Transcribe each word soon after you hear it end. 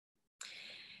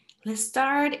Let's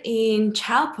start in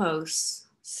child pose.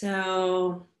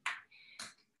 So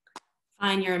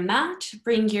find your mat,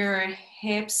 bring your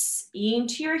hips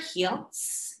into your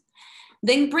heels,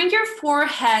 then bring your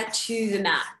forehead to the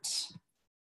mat.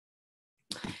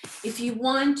 If you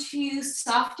want to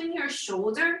soften your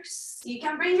shoulders, you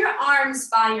can bring your arms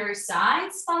by your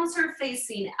sides, palms are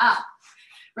facing up,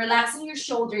 relaxing your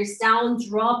shoulders down,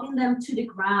 dropping them to the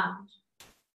ground.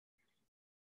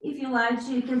 If you like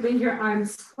to, you can bring your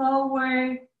arms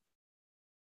forward,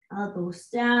 elbows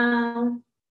down,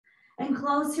 and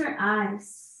close your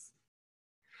eyes.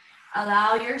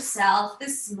 Allow yourself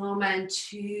this moment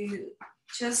to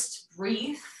just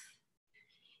breathe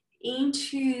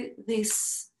into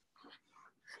this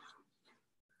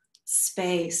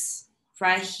space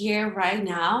right here, right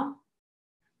now.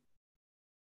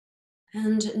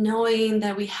 And knowing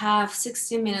that we have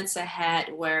 60 minutes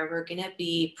ahead where we're gonna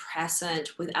be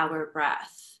present with our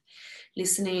breath,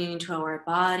 listening to our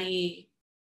body,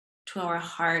 to our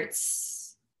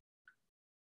hearts.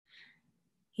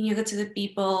 In Yoga to the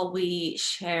People, we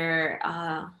share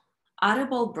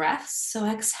audible breaths. So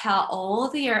exhale all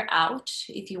the air out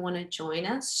if you wanna join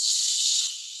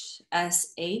us.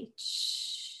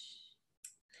 SH.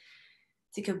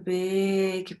 Take a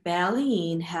big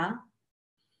belly inhale.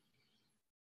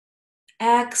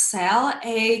 Exhale,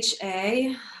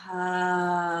 HA.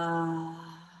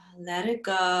 Let it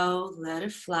go, let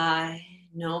it fly.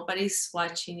 Nobody's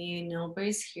watching you,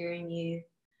 nobody's hearing you.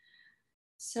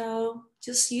 So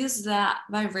just use that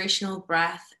vibrational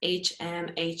breath,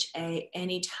 HM, HA,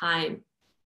 anytime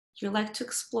you like to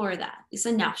explore that. It's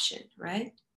an option,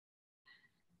 right?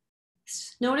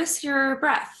 Notice your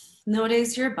breath,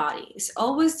 notice your body. It's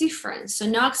always different, so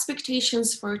no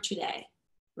expectations for today,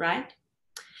 right?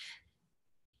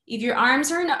 If your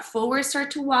arms are not forward,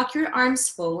 start to walk your arms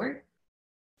forward.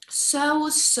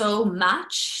 So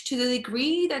much to the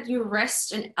degree that your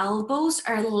wrists and elbows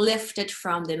are lifted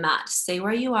from the mat. Stay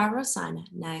where you are, Rosanna.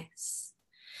 Nice.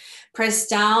 Press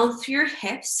down through your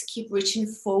hips. Keep reaching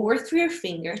forward through your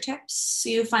fingertips so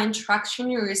you find traction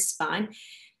in your spine.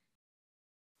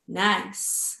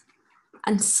 Nice.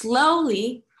 And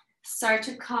slowly start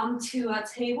to come to a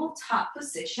tabletop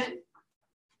position.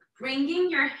 Bringing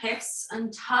your hips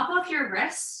on top of your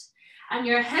wrists and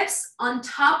your hips on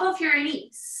top of your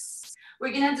knees.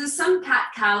 We're gonna do some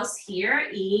cat-cows here.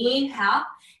 Inhale,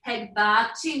 head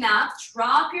back, chin up,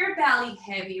 drop your belly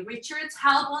heavy, reach your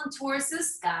tailbone towards the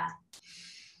sky.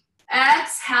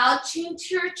 Exhale, chin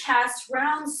to your chest,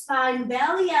 round spine,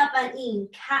 belly up and in,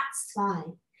 cat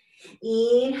spine.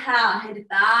 Inhale, head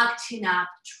back, chin up,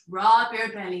 drop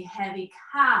your belly heavy,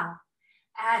 cow.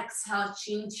 Exhale,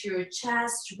 chin to your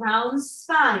chest, round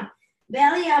spine,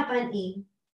 belly up and in.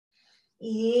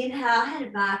 Inhale,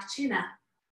 head back, chin up.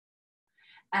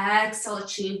 Exhale,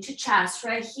 chin to chest.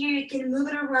 Right here, you can move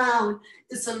it around.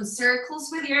 Do some circles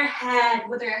with your head,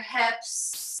 with your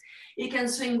hips. You can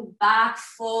swing back,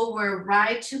 forward,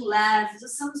 right to left. Do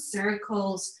some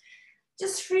circles.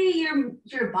 Just free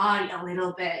your body a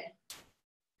little bit.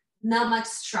 Not much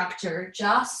structure,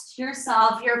 just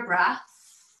yourself, your breath.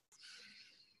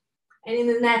 And in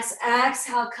the next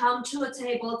exhale, come to a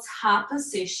tabletop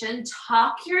position,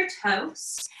 tuck your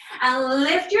toes, and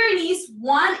lift your knees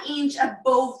 1 inch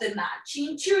above the mat.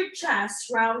 Chin to your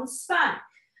chest, round spine.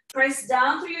 Press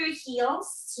down through your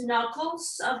heels,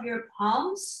 knuckles of your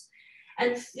palms,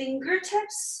 and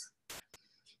fingertips.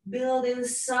 Building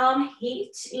some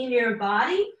heat in your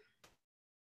body.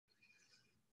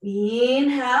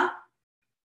 Inhale.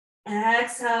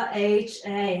 Exhale,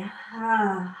 HA.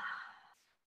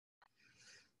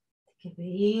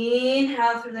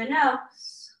 Inhale through the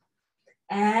nose.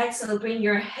 Exhale, bring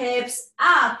your hips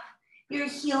up. Your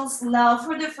heels low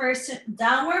for the first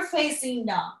downward facing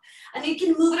dog. And you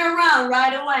can move it around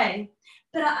right away.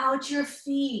 Put out your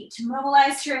feet,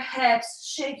 mobilize your hips,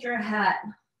 shake your head.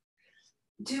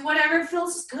 Do whatever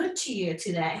feels good to you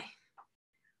today.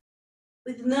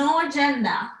 With no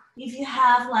agenda. If you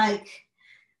have like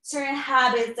certain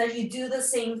habits that you do the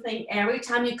same thing every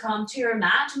time you come to your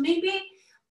mat, maybe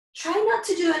try not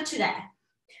to do it today.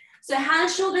 So hand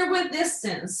shoulder width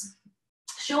distance.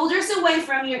 Shoulders away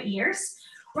from your ears.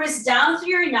 Press down through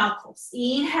your knuckles.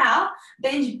 Inhale,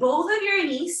 bend both of your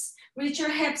knees. Reach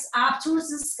your hips up towards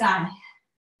the sky.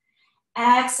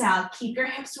 Exhale, keep your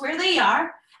hips where they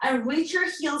are and reach your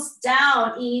heels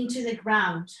down into the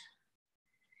ground.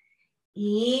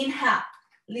 Inhale,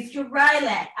 lift your right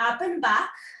leg up and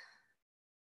back.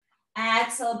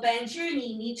 Exhale, bend your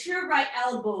knee to your right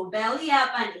elbow, belly up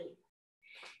and in.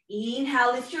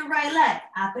 Inhale, lift your right leg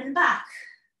up and back.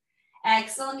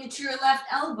 Exhale, knee to your left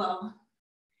elbow.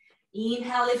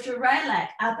 Inhale, lift your right leg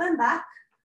up and back.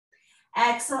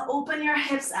 Exhale, open your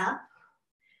hips up.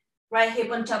 Right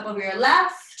hip on top of your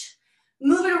left.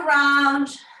 Move it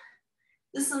around.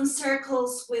 Do some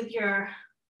circles with your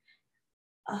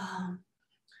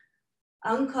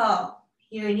ankle,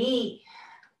 your knee.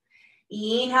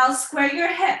 Inhale, square your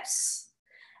hips.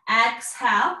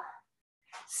 Exhale,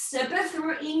 step it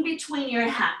through in between your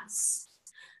hands.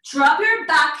 Drop your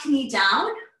back knee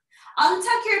down.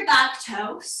 Untuck your back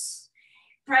toes.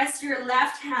 Press your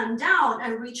left hand down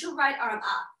and reach your right arm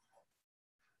up.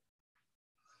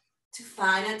 To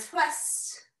find a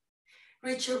twist.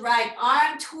 Reach your right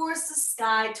arm towards the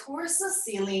sky, towards the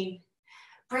ceiling.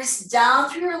 Press down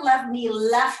through your left knee,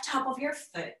 left top of your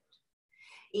foot.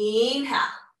 Inhale.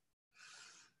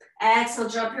 Exhale,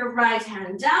 drop your right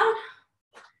hand down.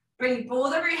 Bring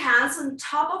both of your hands on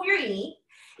top of your knee.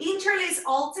 Interlace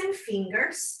all 10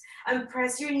 fingers and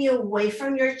press your knee away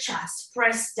from your chest.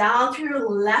 Press down through your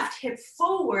left hip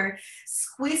forward.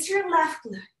 Squeeze your left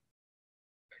glute.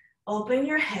 Open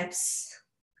your hips.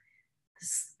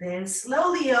 Then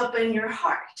slowly open your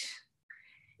heart.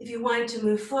 If you want to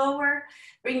move forward,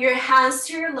 bring your hands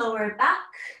to your lower back.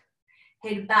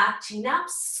 Head back, chin up.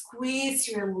 Squeeze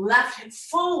your left hip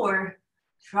forward.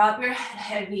 Drop your head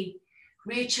heavy.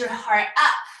 Reach your heart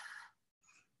up.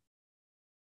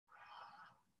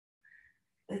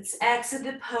 Let's exit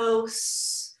the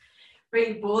pose.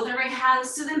 Bring both of your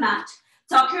hands to the mat.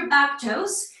 Tuck your back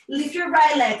toes. Lift your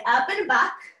right leg up and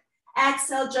back.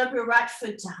 Exhale, drop your right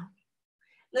foot down.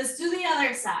 Let's do the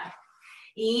other side.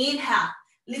 Inhale,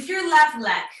 lift your left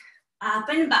leg up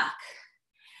and back.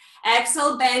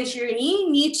 Exhale, bend your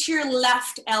knee to your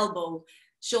left elbow.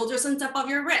 Shoulders on top of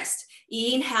your wrist.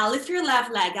 Inhale, lift your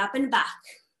left leg up and back.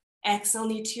 Exhale,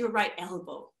 knee to your right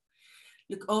elbow.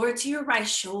 Look over to your right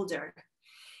shoulder.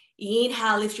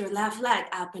 Inhale, lift your left leg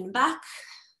up and back.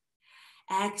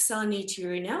 Exhale, knee to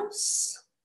your nose.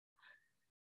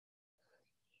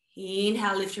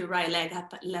 Inhale, lift your right leg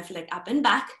up, left leg up and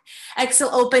back. Exhale,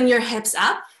 open your hips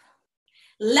up.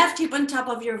 Left hip on top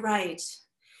of your right.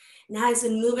 Nice,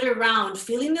 and move it around,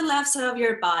 feeling the left side of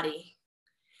your body.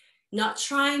 Not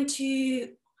trying to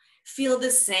feel the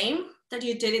same that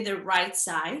you did in the right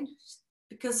side,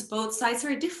 because both sides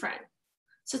are different.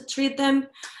 So treat them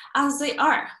as they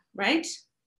are, right?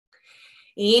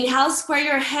 Inhale, square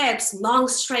your hips, long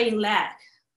straight leg.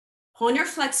 Point or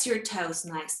flex your toes,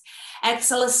 nice.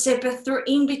 Exhale, step it through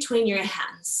in between your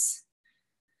hands.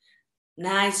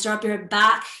 Nice, drop your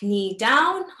back knee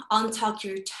down, untuck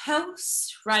your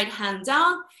toes, right hand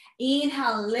down.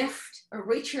 Inhale, lift or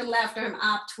reach your left arm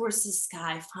up towards the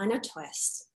sky. Find a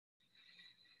twist.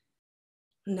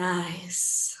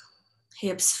 Nice.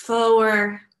 Hips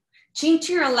forward, chin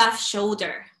to your left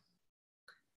shoulder.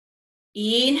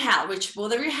 Inhale, reach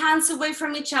both of your hands away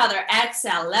from each other.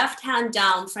 Exhale, left hand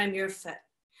down from your foot.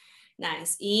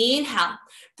 Nice. Inhale,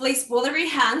 place both of your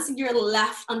hands in your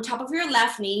left, on top of your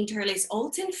left knee, interlace all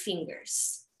 10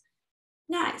 fingers.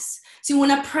 Nice. So you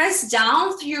want to press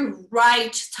down through your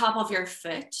right top of your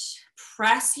foot.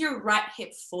 Press your right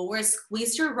hip forward,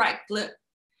 squeeze your right glute.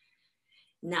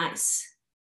 Nice.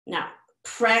 Now,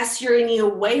 press your knee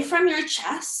away from your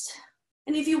chest.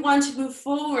 And if you want to move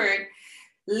forward,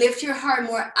 lift your heart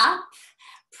more up.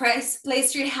 Place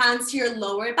your hands to your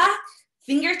lower back.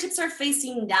 Fingertips are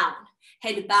facing down.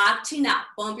 Head back, chin up.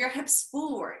 Bump your hips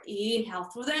forward. Inhale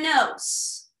through the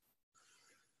nose.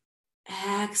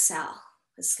 Exhale.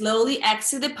 Slowly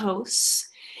exit the pose.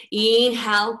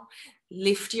 Inhale.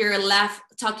 Lift your left,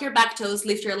 tuck your back toes.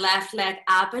 Lift your left leg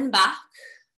up and back.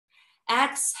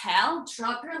 Exhale.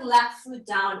 Drop your left foot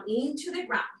down into the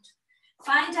ground.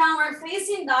 Find downward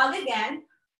facing dog again.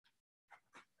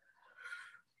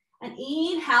 And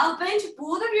inhale, bend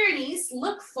both of your knees,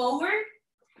 look forward.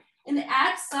 And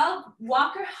exhale,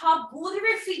 walk or hop both of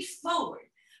your feet forward.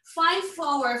 Find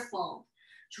forward fold.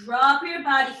 Drop your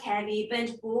body heavy,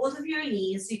 bend both of your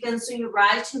knees. You can swing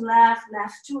right to left,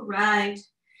 left to right.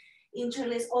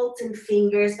 Interlace all 10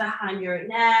 fingers behind your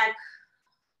neck.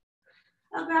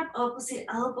 I'll grab opposite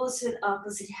elbows with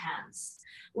opposite hands.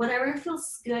 Whatever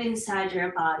feels good inside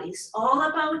your body. It's all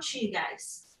about you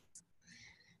guys.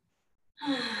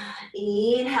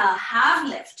 Inhale, half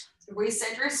lift.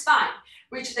 Reset your spine.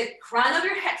 Reach the crown of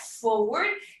your head forward,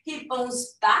 hip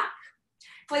bones back.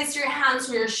 Place your hands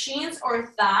on your shins or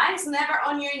thighs, never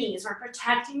on your knees. We're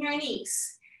protecting your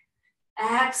knees.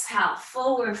 Exhale,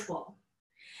 forward fold.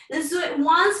 Let's do it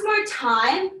once more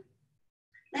time.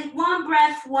 Like one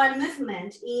breath, one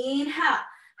movement. Inhale,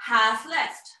 half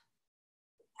lift.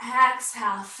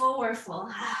 Exhale, forward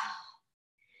fold.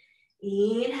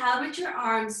 Inhale with your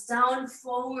arms down,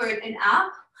 forward and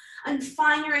up. and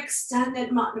find your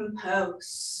extended mountain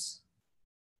pose.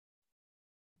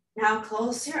 Now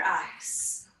close your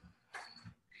eyes.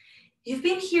 You've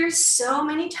been here so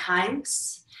many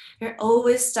times. You're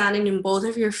always standing in both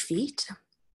of your feet.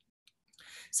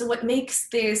 So what makes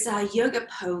this yoga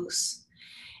pose,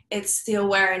 it's the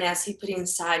awareness you put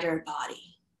inside your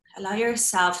body. Allow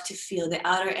yourself to feel the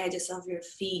outer edges of your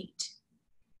feet.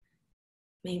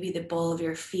 Maybe the ball of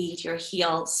your feet, your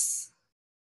heels,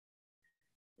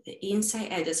 the inside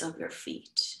edges of your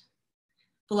feet.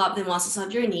 Pull up the muscles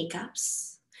of your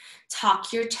kneecaps.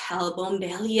 Tuck your tailbone,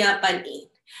 belly up and in.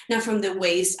 Now from the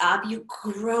waist up, you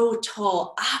grow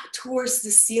tall, up towards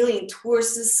the ceiling,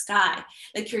 towards the sky,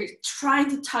 like you're trying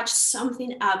to touch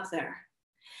something up there.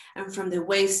 And from the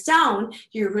waist down,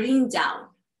 you're rooting down,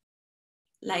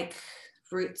 like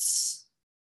roots.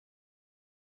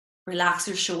 Relax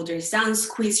your shoulders down,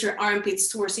 squeeze your armpits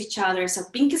towards each other. So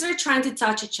pinkies are trying to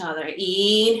touch each other.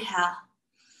 Inhale.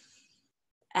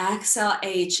 Exhale,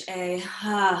 HA.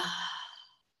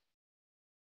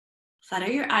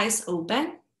 Flutter your eyes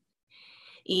open.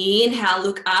 Inhale,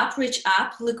 look up,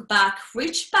 look back,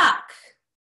 reach back.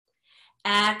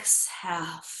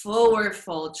 Exhale, forward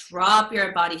fold, drop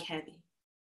your body heavy.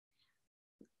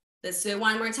 Let's do it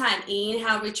one more time.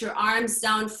 Inhale, reach your arms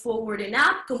down, forward and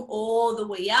up. Come all the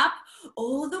way up,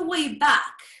 all the way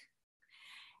back.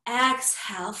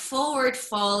 Exhale, forward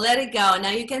fold, let it go. Now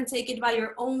you can take it by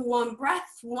your own one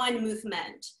breath, one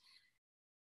movement.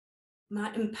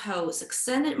 Mountain pose,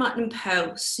 extended mountain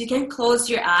pose. You can close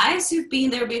your eyes. You've been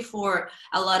there before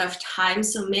a lot of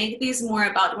times. So make this more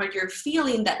about what you're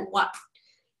feeling than what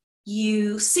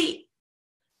you see,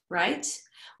 right?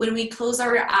 When we close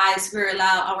our eyes, we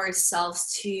allow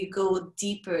ourselves to go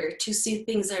deeper, to see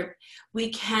things that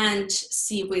we can't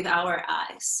see with our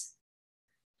eyes.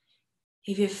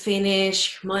 If you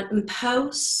finish mountain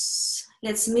pose,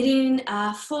 let's meet in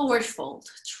a forward fold.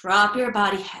 Drop your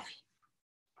body heavy.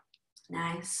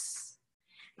 Nice.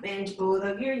 Bend both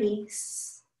of your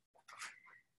knees.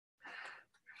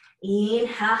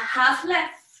 Inhale, half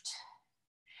lift.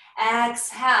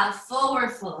 Exhale,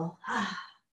 forward fold.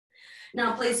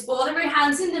 Now place both of your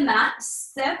hands in the mat,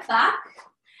 step back,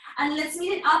 and let's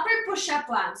meet an upper push-up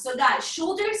plank. So guys,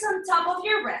 shoulders on top of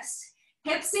your wrist,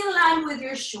 hips in line with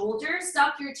your shoulders,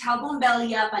 tuck your tailbone,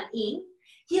 belly up and in,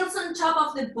 heels on top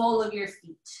of the ball of your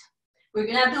feet. We're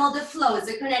gonna build the flow. It's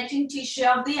the connecting tissue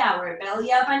of the hour.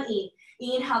 Belly up and in.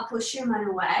 Inhale, push your mat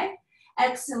away.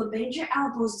 Exhale, bend your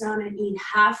elbows down and in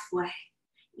halfway.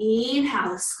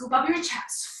 Inhale, scoop up your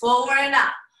chest, forward and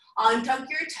up. Untuck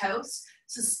your toes.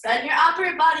 Suspend your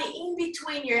upper body in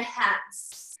between your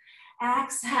hands.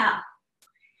 Exhale.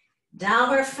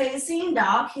 Downward facing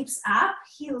dog, hips up,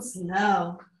 heels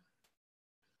low.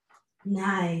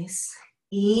 Nice.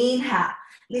 Inhale,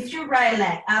 lift your right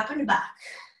leg up and back.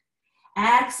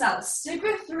 Exhale, step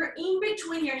your through in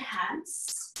between your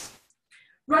hands.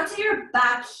 Rotate your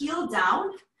back heel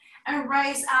down and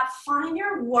rise up. Find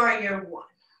your warrior one.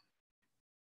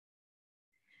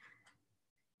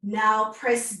 Now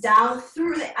press down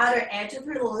through the outer edge of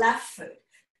your left foot.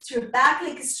 So your back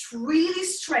leg is really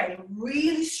straight,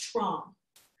 really strong.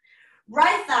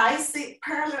 Right thigh stay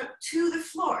parallel to the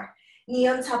floor. Knee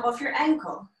on top of your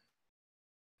ankle.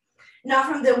 Now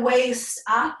from the waist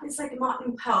up, it's like a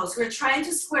mountain pose. We're trying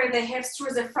to square the hips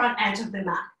towards the front edge of the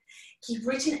mat. Keep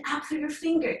reaching up through your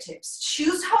fingertips.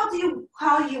 Choose how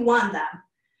you want them.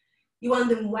 You want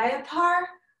them way apart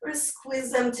or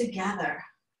squeeze them together.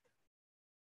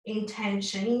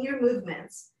 Intention in your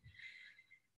movements.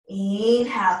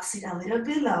 Inhale, sit a little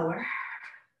bit lower.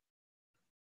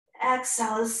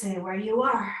 Exhale, stay where you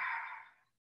are.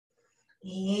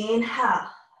 Inhale.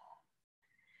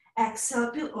 Exhale,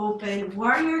 peel open,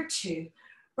 warrior two.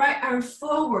 Right arm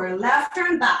forward, left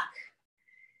arm back.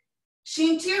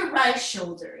 Shin to your right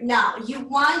shoulder. Now, you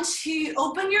want to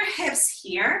open your hips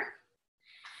here.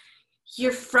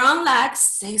 Your front leg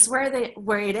stays where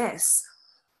it is.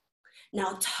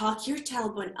 Now, tuck your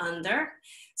tailbone under.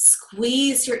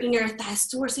 Squeeze your inner thighs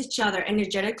towards each other,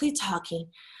 energetically tucking.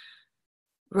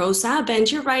 Rosa, bend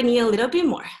your right knee a little bit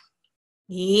more.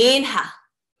 Inhale.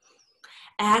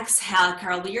 Exhale,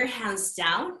 curl your hands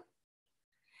down.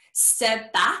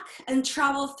 Step back and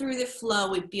travel through the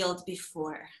flow we built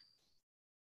before.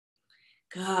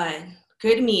 Good.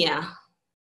 Good, Mia.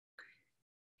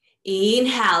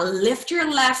 Inhale, lift your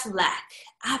left leg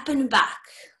up and back.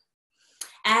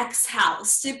 Exhale,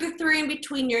 step it through in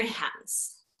between your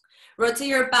hands. Rotate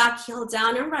your back heel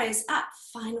down and rise up.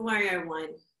 Find warrior one.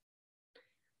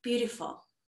 Beautiful.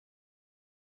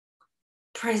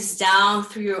 Press down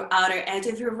through your outer edge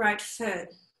of your right foot.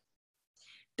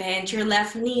 Bend your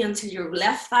left knee until your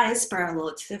left thigh is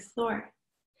parallel to the floor.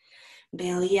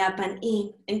 Belly up and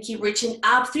in, and keep reaching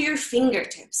up through your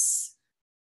fingertips.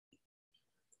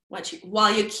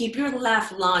 While you keep your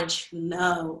left lunge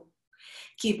low.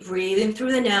 Keep breathing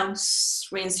through the nose.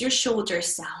 Rinse your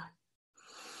shoulders down.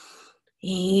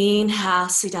 Inhale,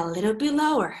 sit a little bit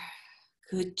lower.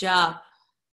 Good job.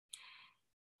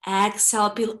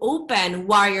 Exhale, peel open.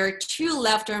 Warrior two,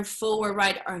 left arm forward,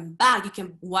 right arm back. You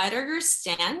can widen your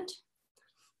stand.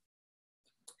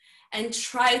 And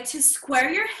try to square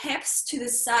your hips to the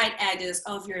side edges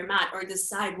of your mat or the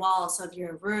side walls of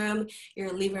your room,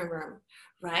 your living room,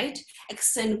 right?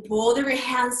 Extend both of your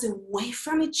hands away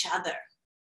from each other.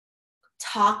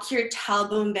 Tuck your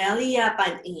tailbone, belly up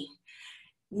and in.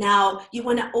 Now, you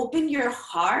want to open your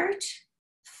heart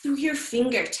through your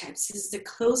fingertips. This is the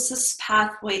closest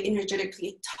pathway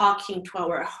energetically talking to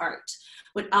our heart,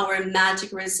 when our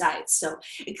magic resides. So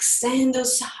extend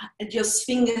those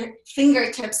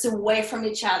fingertips away from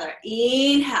each other.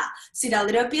 Inhale, sit a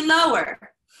little bit lower.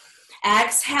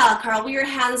 Exhale, curl your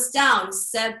hands down,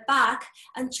 step back,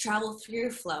 and travel through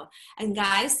your flow. And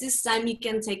guys, this time you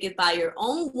can take it by your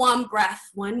own. One breath,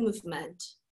 one movement.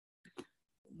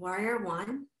 Warrior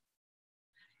one,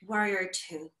 warrior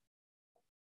two.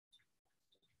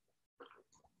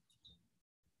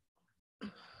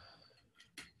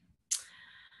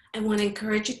 I want to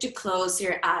encourage you to close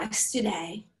your eyes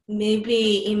today.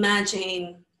 Maybe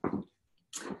imagine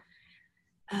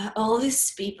all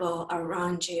these people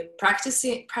around you,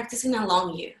 practicing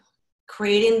along you,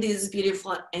 creating this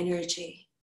beautiful energy.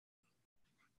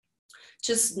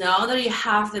 Just know that you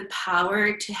have the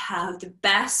power to have the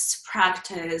best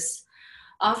practice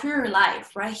of your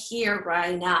life right here,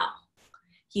 right now.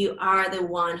 You are the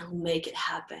one who make it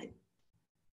happen.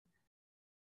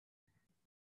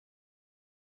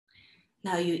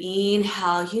 Now you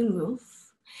inhale, you move.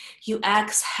 You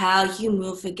exhale, you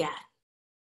move again.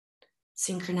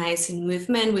 Synchronizing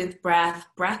movement with breath,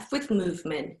 breath with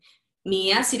movement.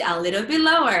 Mia, sit a little bit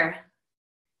lower.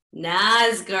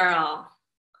 Nice, girl.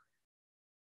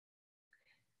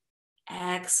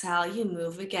 Exhale, you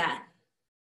move again.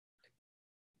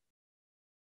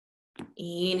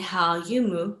 Inhale, you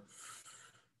move.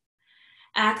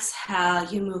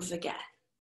 Exhale, you move again.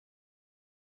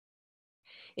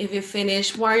 If you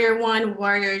finish warrior one,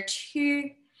 warrior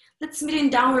two, let's meet in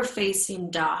downward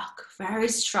facing dog. Very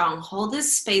strong. Hold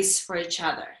this space for each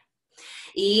other.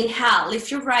 Inhale, lift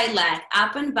your right leg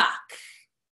up and back.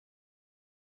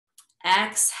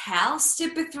 Exhale,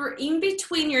 step it through in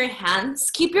between your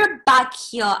hands. Keep your back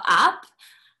heel up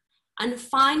and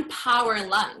find power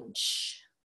lunge.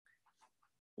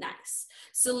 Nice.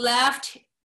 So left,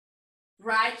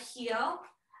 right heel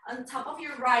on top of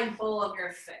your right ball of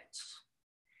your foot.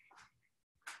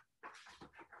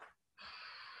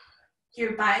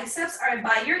 Your biceps are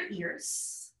by your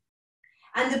ears.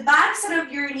 And the back side of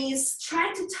your knees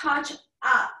trying to touch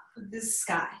up the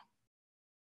sky.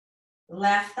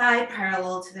 Left thigh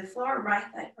parallel to the floor, right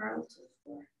thigh parallel to the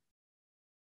floor.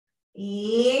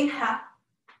 Inhale.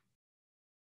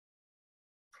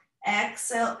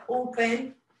 Exhale,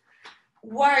 open.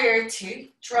 Warrior two.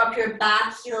 Drop your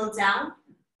back heel down.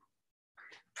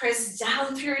 Press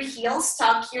down through your heels.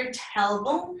 Tuck your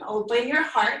tailbone. Open your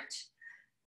heart.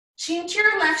 Chin to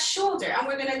your left shoulder, and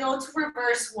we're gonna go to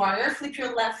reverse warrior. Flip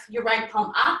your right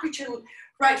palm up, reach your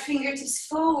right fingertips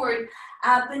forward,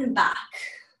 up and back.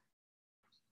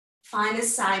 Find a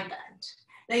side bend.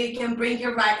 Now you can bring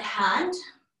your right hand,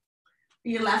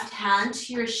 your left hand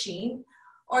to your shin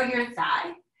or your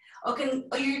thigh. Or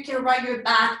you can ride your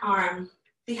back arm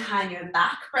behind your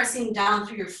back, pressing down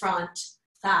through your front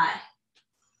thigh.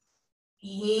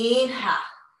 Inhale.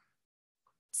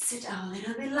 Sit a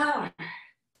little bit lower.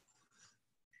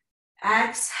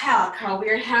 Exhale, curl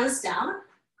your hands down,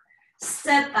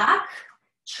 step back,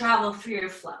 travel through your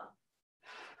flow.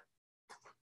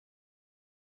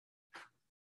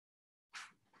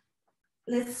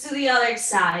 Let's do the other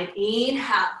side.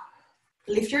 Inhale,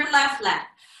 lift your left leg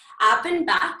up and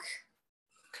back.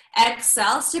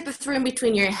 Exhale, step it through in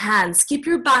between your hands. Keep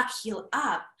your back heel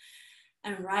up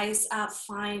and rise up,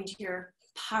 find your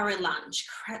power lunge,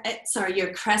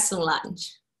 your crescent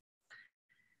lunge.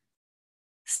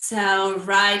 So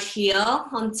right heel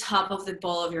on top of the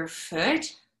ball of your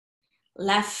foot,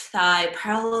 left thigh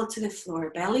parallel to the floor,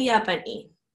 belly up and in.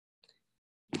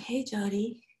 Hey,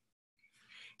 Jody.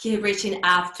 Keep reaching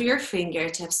up through your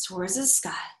fingertips towards the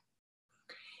sky.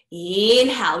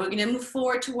 Inhale, we're gonna move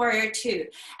forward to warrior two.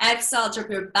 Exhale, drop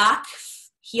your back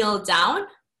heel down.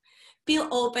 Peel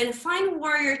open, find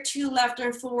warrior two, left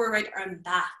arm forward, right arm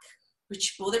back.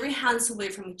 Reach both of your hands away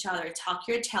from each other. Tuck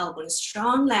your tailbone,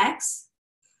 strong legs.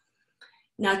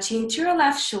 Now chin to your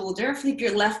left shoulder, flip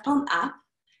your left palm up.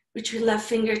 Reach your left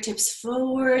fingertips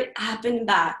forward, up and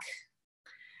back.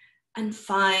 And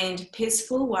find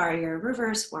peaceful warrior,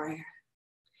 reverse warrior.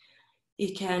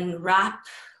 You can wrap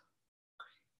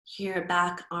your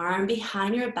back arm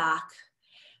behind your back,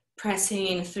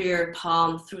 pressing through your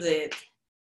palm through the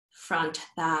front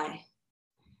thigh.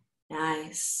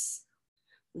 Nice.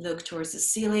 Look towards the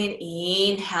ceiling.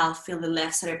 Inhale, feel the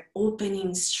left side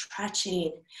opening,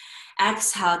 stretching.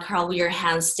 Exhale, curl your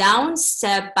hands down,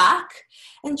 step back,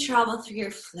 and travel through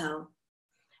your flow.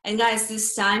 And guys,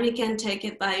 this time you can take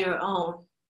it by your own.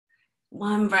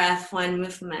 One breath, one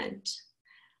movement.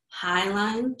 High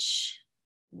lunge,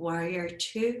 warrior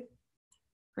two,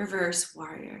 reverse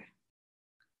warrior.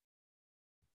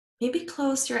 Maybe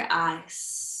close your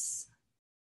eyes.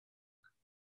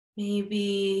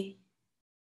 Maybe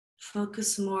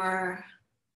focus more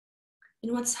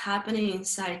in what's happening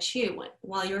inside you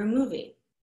while you're moving,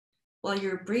 while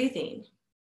you're breathing.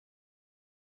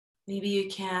 Maybe you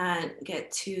can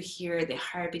get to hear the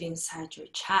heartbeat inside your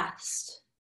chest.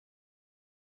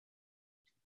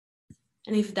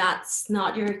 And if that's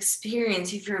not your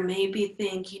experience, if you're maybe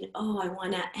thinking, oh, I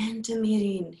want to end the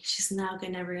meeting, she's now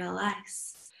going to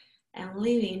realize I'm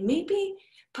leaving, maybe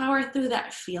power through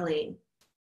that feeling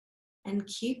and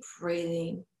keep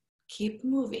breathing, keep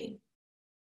moving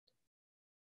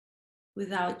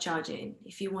without judging.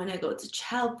 If you want to go to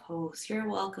child pose, you're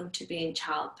welcome to be in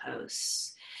child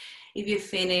pose. If you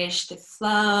finish the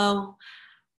flow,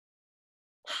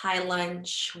 high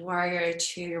lunge, warrior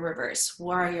two, reverse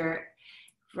warrior,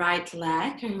 right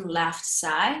leg and left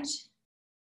side.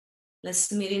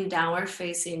 Let's meet in downward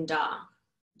facing dog.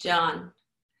 John,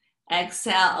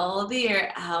 exhale all the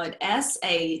air out.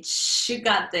 SH, you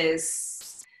got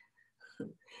this.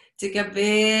 Take a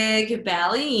big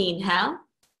belly inhale.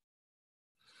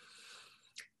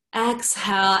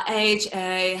 Exhale,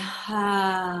 HA.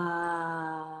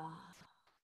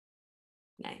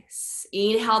 Nice.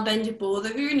 Inhale, bend both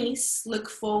of your knees. Look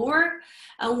forward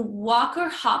and walk or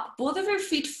hop both of your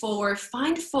feet forward.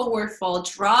 Find forward fold.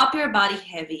 Drop your body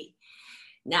heavy.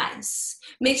 Nice.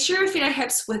 Make sure your feet are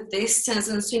hips width distance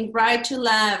and swing right to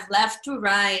left, left to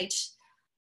right.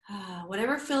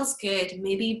 Whatever feels good.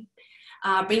 Maybe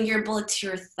bring your belly to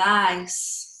your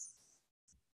thighs.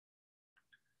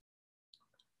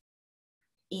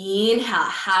 Inhale,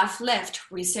 half lift.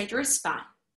 Reset your spine.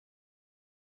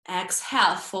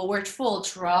 Exhale, forward fold,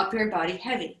 drop your body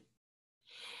heavy.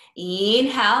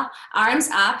 Inhale, arms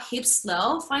up, hips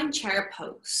low, find chair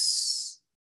pose.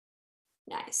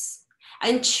 Nice.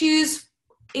 And choose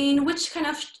in which kind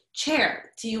of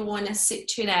chair do you want to sit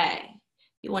today.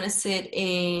 You want to sit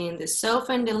in the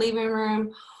sofa in the living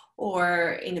room,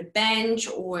 or in a bench,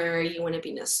 or you want to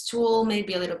be in a stool,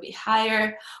 maybe a little bit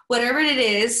higher. Whatever it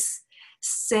is,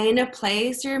 stay in a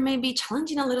place you're maybe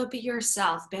challenging a little bit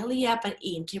yourself. Belly up and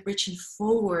in. Keep reaching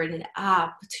forward and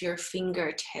up to your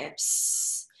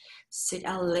fingertips. Sit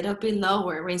a little bit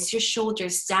lower. Rinse your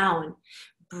shoulders down.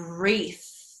 Breathe.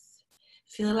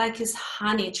 Feel like it's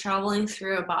honey traveling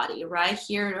through your body right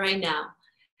here, right now.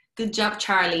 Good job,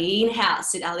 Charlie. Inhale.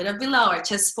 Sit a little bit lower.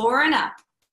 Chest forward and up.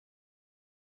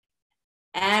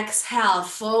 Exhale.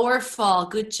 Forward fold.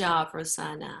 Good job,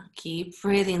 Rosanna. Keep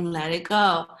breathing. Let it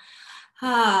go.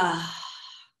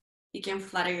 You can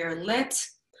flutter your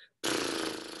lips.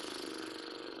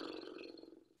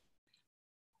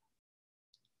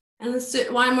 And let's do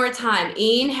it one more time.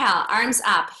 Inhale, arms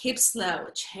up, hips low,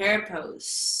 chair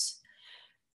pose.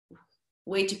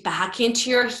 Weight back into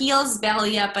your heels,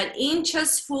 belly up and in,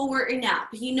 chest forward and up.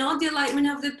 You know the alignment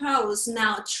of the pose.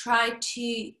 Now try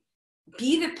to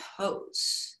be the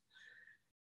pose.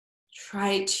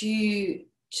 Try to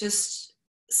just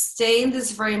stay in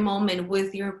this very moment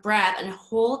with your breath and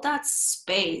hold that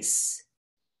space.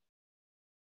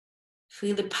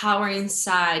 Feel the power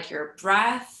inside your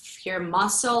breath, your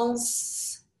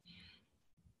muscles.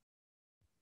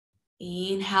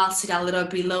 Inhale, sit a little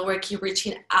bit lower, keep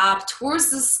reaching up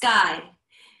towards the sky.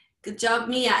 Good job,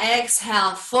 Mia.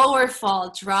 Exhale, forward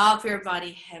fold, drop your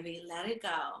body heavy, let it go.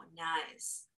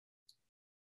 Nice.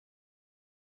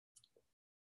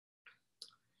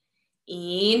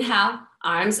 Inhale,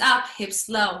 arms up, hips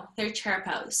low, third chair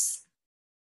pose.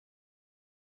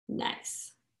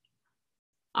 Nice.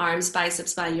 Arms,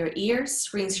 biceps by your ears,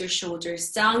 rinse your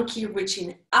shoulders down, keep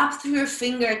reaching up through your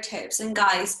fingertips. And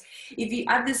guys, if you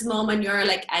at this moment you're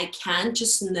like, I can't,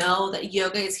 just know that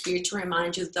yoga is here to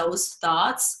remind you those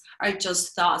thoughts are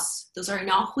just thoughts. Those are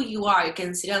not who you are. You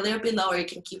can sit a little bit lower. You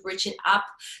can keep reaching up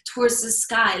towards the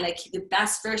sky, like the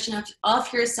best version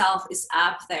of yourself is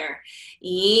up there.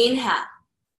 Inhale.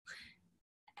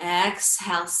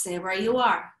 Exhale, stay where you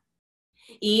are.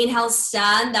 Inhale,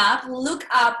 stand up, look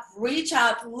up, reach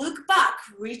up, look back,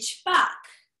 reach back.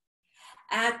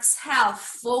 Exhale,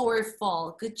 forward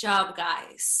fold. Good job,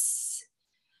 guys.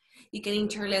 You can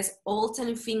interlace all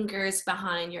 10 fingers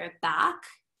behind your back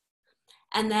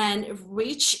and then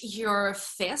reach your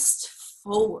fist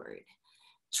forward.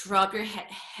 Drop your head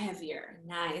heavier.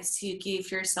 Nice. You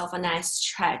give yourself a nice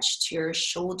stretch to your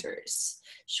shoulders,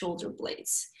 shoulder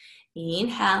blades.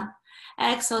 Inhale.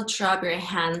 Exhale, drop your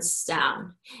hands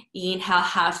down. Inhale,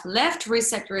 half lift,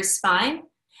 reset your spine.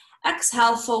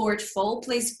 Exhale, forward fold.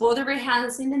 Place both of your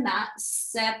hands in the mat.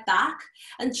 Step back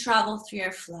and travel through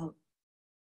your flow.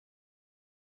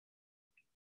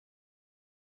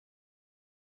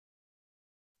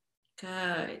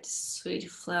 Good.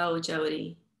 Sweet flow,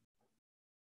 Jody.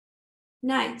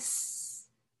 Nice.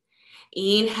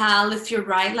 Inhale, lift your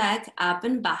right leg up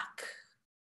and back.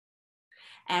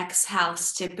 Exhale,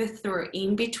 step it through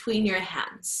in between your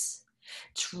hands.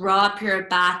 Drop your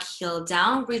back heel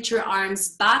down, reach your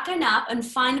arms back and up and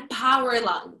find power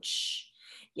lunge.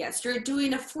 Yes, you're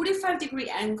doing a 45-degree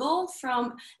angle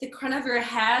from the crown of your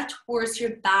head towards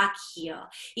your back heel.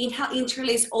 Inhale,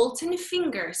 interlace all 10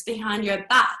 fingers behind your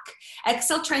back.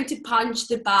 Exhale, trying to punch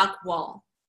the back wall.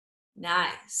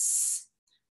 Nice.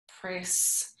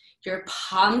 Press your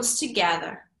palms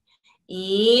together.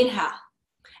 Inhale.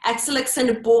 Exhale,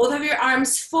 extend both of your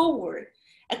arms forward.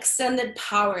 Extended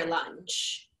power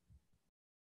lunge.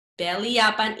 Belly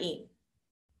up and in.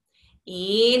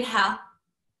 Inhale.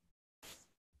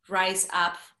 Rise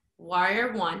up,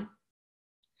 warrior one.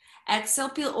 Exhale,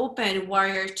 peel open,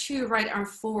 warrior two. Right arm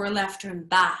forward, left arm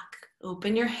back.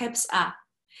 Open your hips up.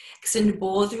 Extend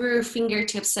both of your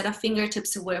fingertips, set of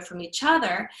fingertips away from each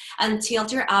other and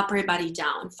tilt your upper body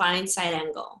down. Find side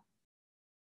angle.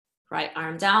 Right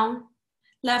arm down,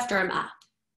 left arm up.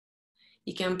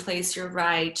 You can place your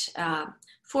right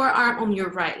forearm on your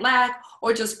right leg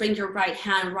or just bring your right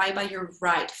hand right by your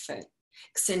right foot.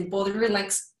 Extend both of your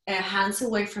legs, hands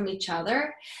away from each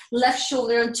other. Left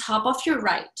shoulder on top of your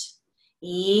right.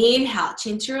 Inhale,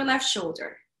 chin to your left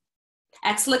shoulder.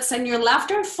 Exhale, extend your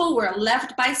left arm forward,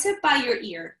 left bicep by your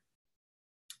ear.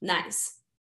 Nice.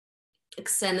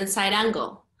 Extend in side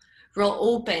angle. Roll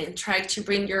open, try to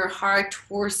bring your heart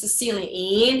towards the ceiling.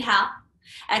 Inhale.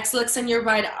 Exhale, extend your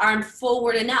right arm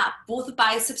forward and up. Both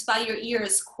biceps by your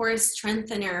ears, core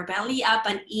strengthener, belly up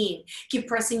and in. Keep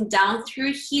pressing down through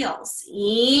your heels.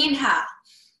 Inhale.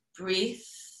 Breathe.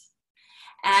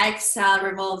 Exhale,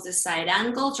 revolve the side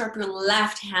angle. Drop your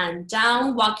left hand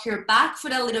down. Walk your back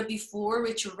foot a little bit forward.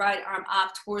 Reach your right arm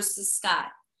up towards the sky.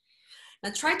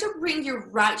 Now try to bring your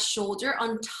right shoulder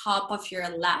on top of your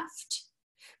left.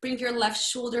 Bring your left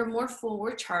shoulder more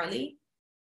forward, Charlie.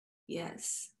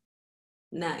 Yes.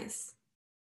 Nice.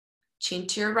 Chin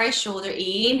to your right shoulder.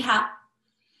 Inhale.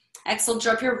 Exhale,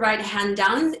 drop your right hand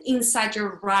down inside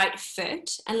your right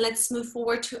foot. And let's move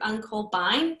forward to ankle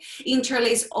bind.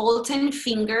 Interlace all 10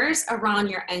 fingers around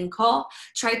your ankle.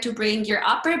 Try to bring your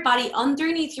upper body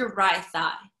underneath your right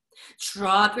thigh.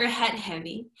 Drop your head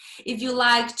heavy. If you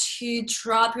like to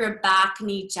drop your back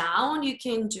knee down, you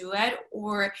can do it.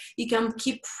 Or you can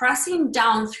keep pressing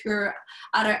down through your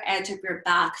other edge of your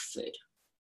back foot.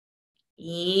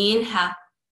 Inhale.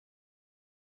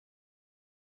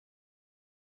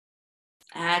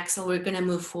 Exhale, we're going to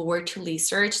move forward to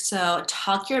lizard. So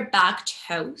tuck your back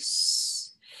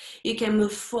toes. You can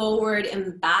move forward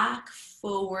and back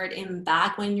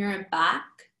when you're back.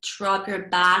 Drop your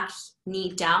back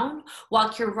knee down.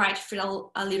 Walk your right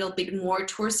foot a little bit more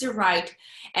towards the right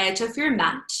edge of your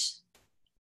mat.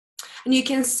 And you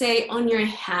can stay on your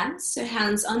hands, so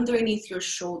hands underneath your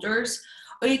shoulders,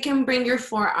 or you can bring your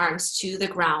forearms to the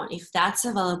ground if that's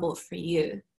available for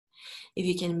you. If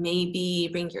you can maybe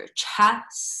bring your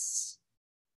chest.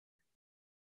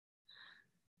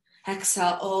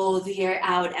 Exhale all the air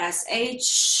out as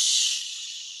H.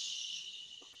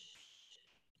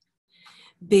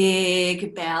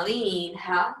 Big belly,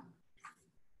 inhale.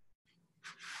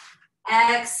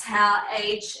 Exhale,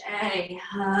 H-A.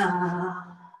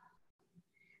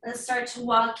 Let's start to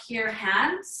walk your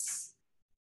hands.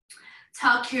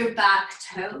 Tuck your back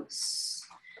toes.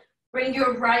 Bring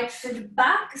your right foot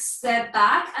back, step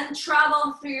back, and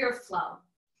travel through your flow.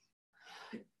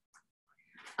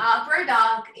 Upward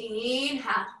dog,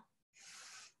 inhale.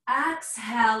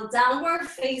 Exhale, downward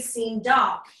facing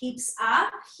dog. Hips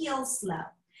up, heels low.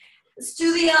 Let's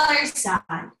do the other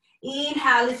side.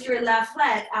 Inhale, lift your left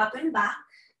leg up and back.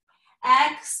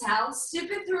 Exhale,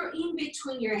 sweep it through in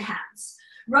between your hands.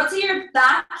 Rotate your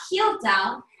back heel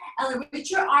down and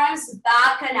reach your arms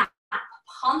back and up.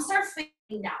 Palms are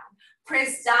facing down.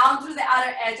 Press down through the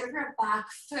outer edge of your back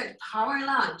foot. Power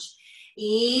lunge.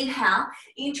 Inhale.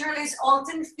 Interlace all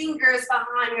 10 fingers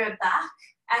behind your back.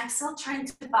 Exhale, trying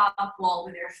to bow up wall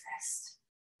with your fist.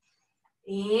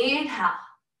 Inhale.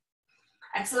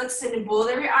 Exhale, extending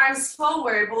both of your arms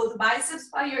forward, both biceps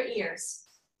by your ears.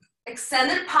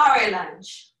 Extended power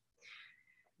lunge.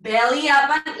 Belly up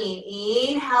and in.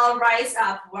 Inhale, rise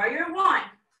up. Warrior one.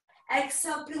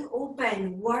 Exhale, peel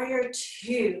open. Warrior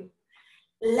two.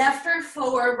 Left arm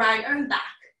forward, right arm back.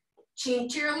 Chin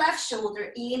to your left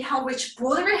shoulder. Inhale, reach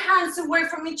both of your hands away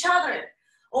from each other.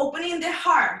 Opening the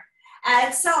heart.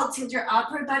 Exhale, tilt your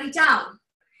upper body down.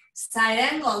 Side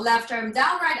angle, left arm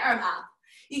down, right arm up.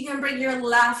 You can bring your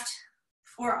left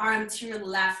forearm to your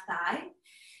left thigh.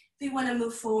 If you want to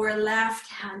move forward, left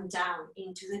hand down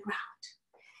into the ground.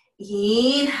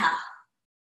 Inhale.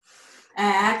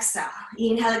 Exhale.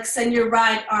 Inhale, extend your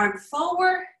right arm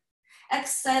forward.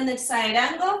 Extended side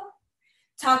angle.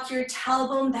 Tuck your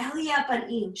tailbone, belly up and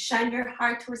in. Shine your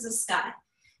heart towards the sky.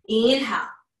 Inhale.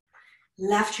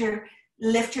 Lift your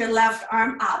left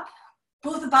arm up.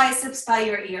 Both biceps by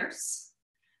your ears.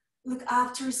 Look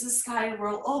up towards the sky,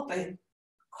 roll open.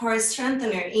 Core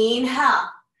strengthener. Inhale.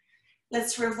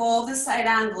 Let's revolve the side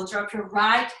angle. Drop your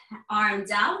right arm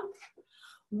down.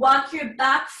 Walk your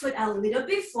back foot a little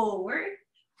bit forward.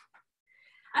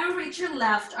 And reach your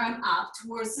left arm up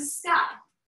towards the sky.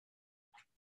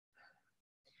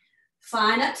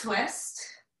 Find a twist.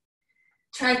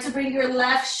 Try to bring your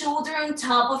left shoulder on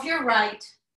top of your right.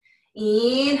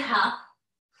 Inhale.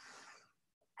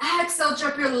 Exhale,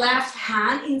 drop your left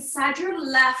hand inside your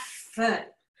left foot.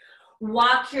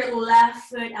 Walk your left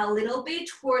foot a little bit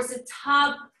towards the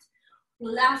top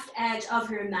left edge of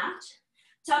your mat.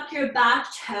 Tuck your back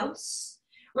toes.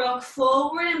 Rock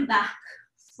forward and back,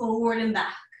 forward and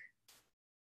back.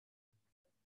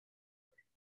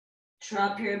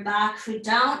 Drop your back foot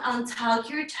down, untuck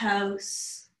your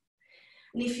toes.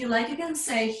 And if you like, you can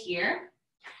stay here.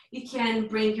 You can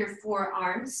bring your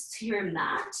forearms to your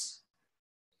mat.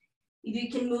 If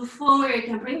you can move forward, you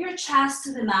can bring your chest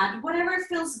to the mat, whatever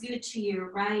feels good to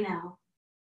you right now.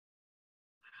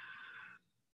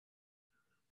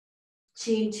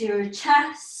 Chin to your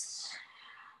chest.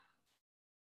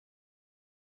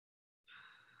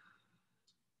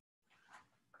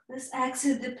 Let's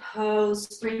exit the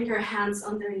pose. Bring your hands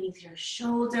underneath your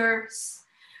shoulders.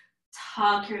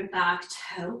 Tuck your back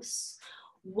toes.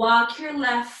 Walk your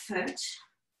left foot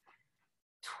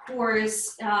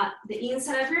towards the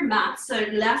inside of your mat. So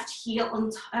left heel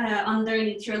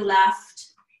underneath your left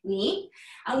knee.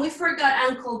 And we forgot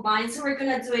ankle bind, so we're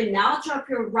gonna do it now. Drop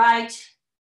your right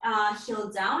heel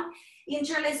down.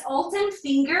 Interlace all 10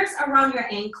 fingers around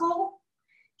your ankle.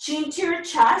 Chin to your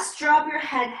chest, drop your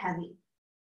head heavy.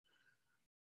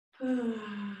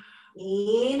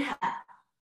 Inhale.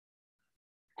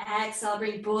 Exhale,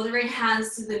 bring both of your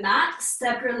hands to the mat.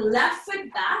 Step your left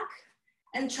foot back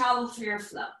and travel through your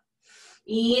flow.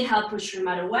 Inhale, push your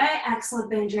mat away. Exhale,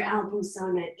 bend your elbows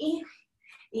down and in.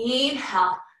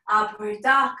 Inhale, upward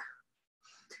dog.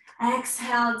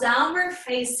 Exhale, downward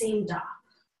facing dog.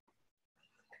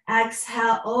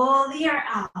 Exhale, all the air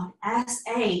out.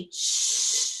 SH.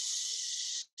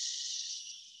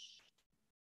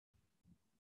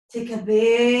 Take a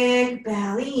big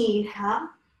belly. Inhale.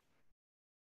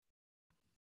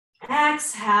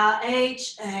 Exhale,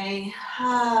 HA.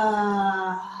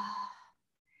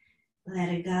 Let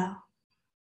it go.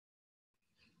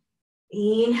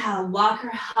 Inhale, walk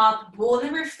or hop, both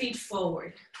of your feet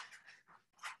forward.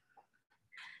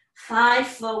 5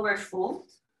 forward fold.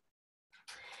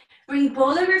 Bring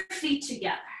both of your feet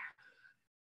together.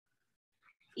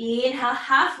 Inhale,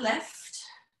 half lift.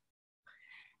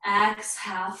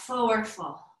 Exhale, forward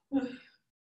fold.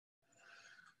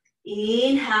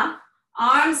 Inhale,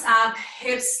 arms up,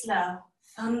 hips low,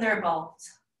 thunderbolt.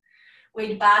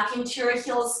 Weight back into your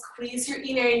heels, squeeze your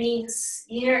inner knees,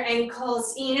 inner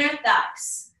ankles, inner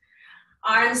thighs.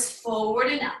 Arms forward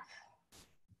and up.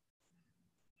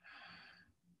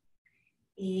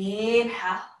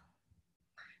 Inhale.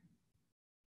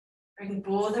 Bring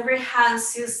both of your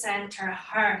hands to center,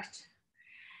 heart.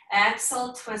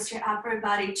 Exhale, twist your upper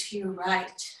body to your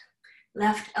right.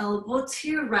 Left elbow to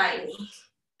your right knee.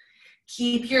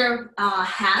 Keep your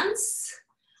hands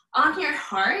on your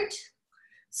heart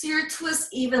so you twist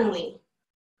evenly.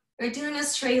 You're doing a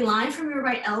straight line from your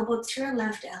right elbow to your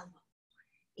left elbow.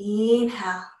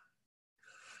 Inhale.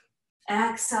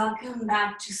 Exhale, come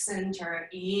back to center.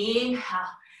 Inhale.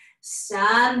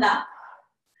 Stand up.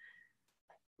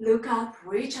 Look up,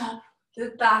 reach up.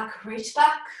 Look back, reach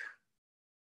back.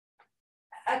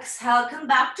 Exhale, come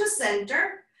back to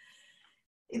center.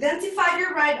 Identify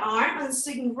your right arm and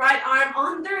swing right arm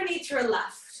underneath your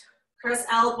left. Cross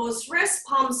elbows, wrist,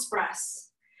 palms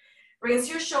press. Raise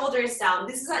your shoulders down.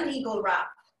 This is an eagle wrap.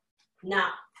 Now,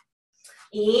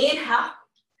 inhale.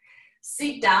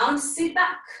 Sit down, sit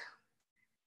back.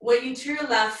 Weight to your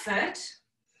left foot.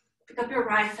 Pick up your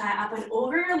right thigh up and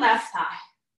over your left thigh.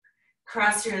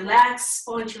 Cross your legs,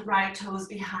 point your right toes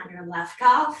behind your left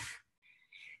calf.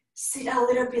 Sit a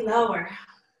little bit lower.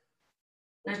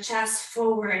 Now chest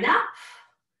forward and up.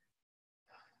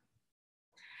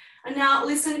 And now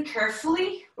listen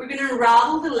carefully. We're gonna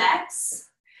unravel the legs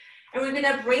and we're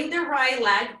gonna bring the right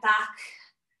leg back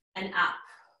and up.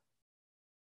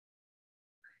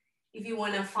 If you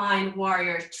wanna find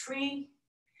warrior 3,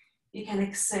 you can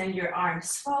extend your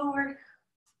arms forward.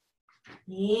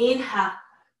 Inhale.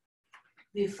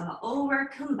 We fall over,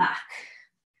 come back.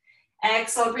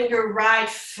 Exhale, bring your right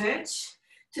foot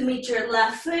to meet your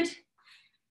left foot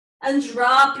and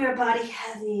drop your body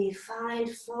heavy.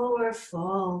 Find forward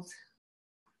fold.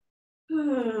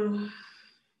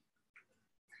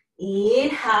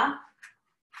 Inhale.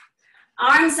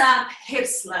 Arms up,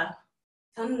 hips low.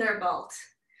 Thunderbolt.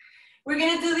 We're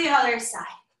gonna do the other side.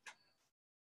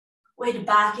 Weight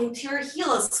back into your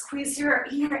heels. Squeeze your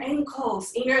inner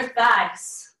ankles, inner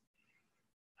thighs.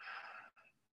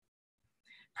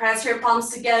 Press your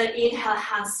palms together. Inhale,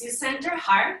 hands to center,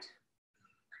 heart.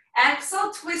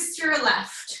 Exhale, twist your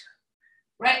left.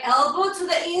 Right elbow to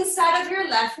the inside of your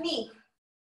left knee.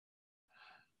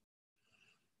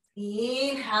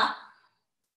 Inhale.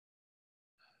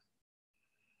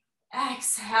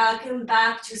 Exhale, come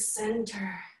back to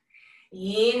center.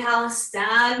 Inhale,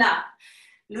 stand up.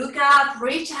 Look up,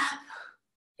 reach up.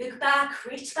 Look back,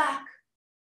 reach back.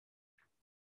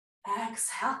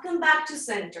 Exhale, come back to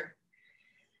center.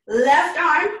 Left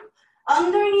arm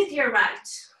underneath your right.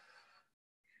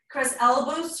 Cross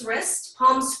elbows, wrist,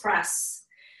 palms press.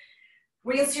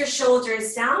 Raise your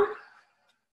shoulders down.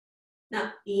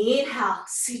 Now inhale,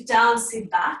 sit down,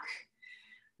 sit back.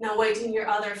 Now weighting your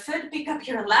other foot, pick up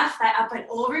your left thigh up and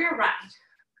over your right.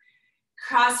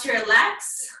 Cross your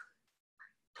legs,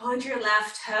 point your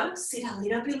left toe, sit a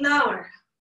little bit lower.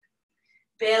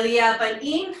 Belly up and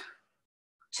in,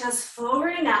 chest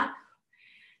forward and up.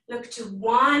 Look to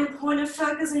one point of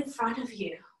focus in front of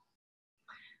you.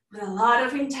 With a lot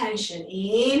of intention,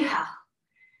 inhale.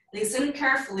 Listen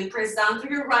carefully, press down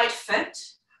through your right foot.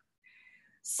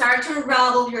 Start to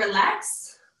unravel your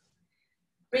legs.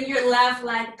 Bring your left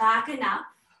leg back and up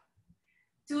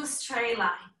to a straight line.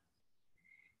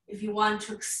 If you want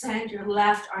to extend your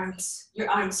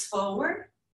arms forward,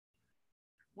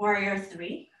 warrior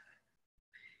 3.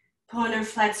 Point or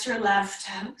flex your left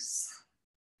toes.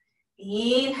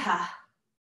 Inhale.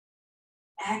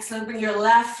 Exhale, bring your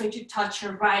left foot to touch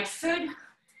your right foot.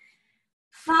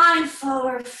 Find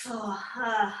forward fold.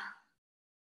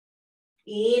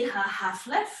 Inhale, half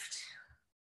lift.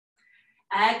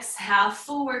 Exhale,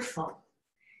 forward fold.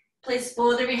 Place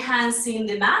both of your hands in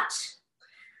the mat.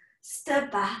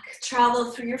 Step back,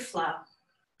 travel through your flow.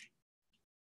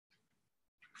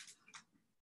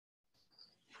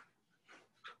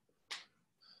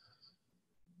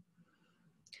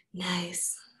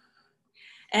 Nice.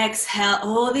 Exhale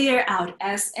all the air out,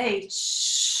 SH.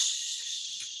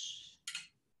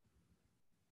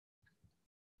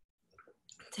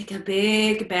 Take a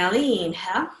big belly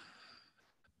inhale.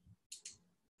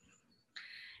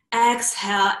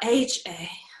 Exhale, HA.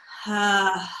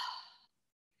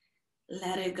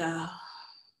 Let it go.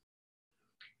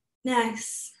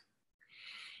 Nice.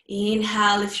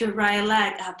 Inhale, lift your right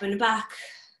leg up and back.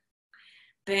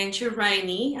 Bend your right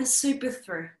knee and sweep it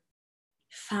through.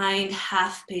 Find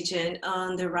half pigeon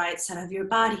on the right side of your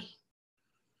body.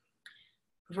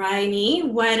 Right knee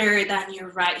wider than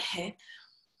your right hip.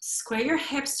 Square your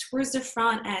hips towards the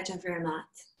front edge of your mat.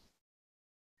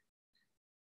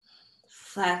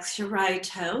 Flex your right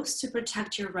toes to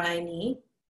protect your right knee.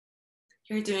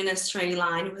 You're doing a straight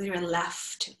line with your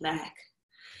left leg.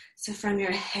 So from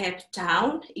your hip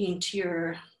down into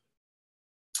your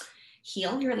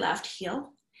heel, your left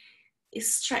heel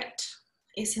is straight,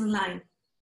 is in line.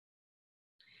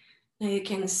 Now you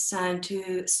can start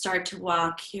to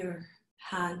walk your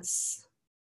hands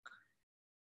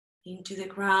into the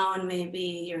ground,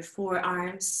 maybe your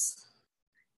forearms,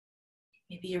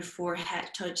 maybe your forehead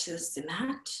touches the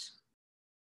mat.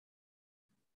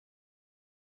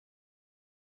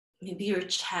 Maybe your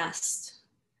chest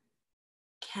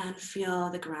can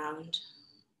feel the ground.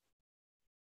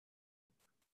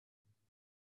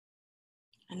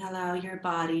 And allow your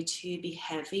body to be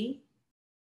heavy,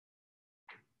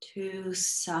 to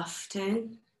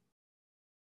soften.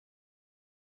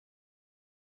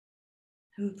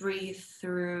 And breathe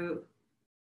through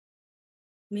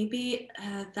maybe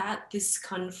that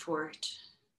discomfort.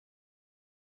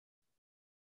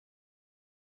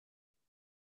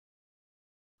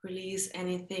 Release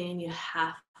anything you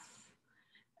have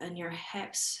in your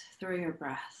hips through your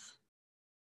breath.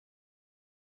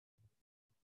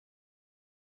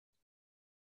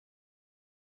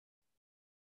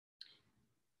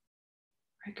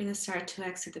 We're going to start to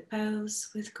exit the pose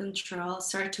with control.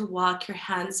 Start to walk your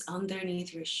hands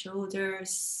underneath your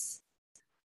shoulders.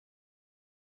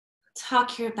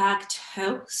 Tuck your back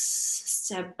toes.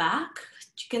 Step back.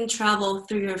 You can travel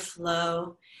through your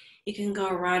flow. You can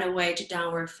go right away to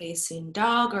downward facing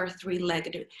dog or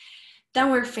three-legged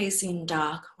downward facing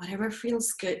dog, whatever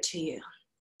feels good to you.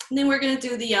 And then we're going to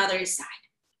do the other side.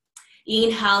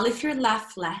 Inhale, lift your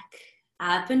left leg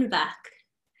up and back.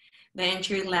 Bend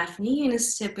your left knee and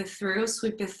step it through,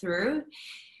 sweep it through.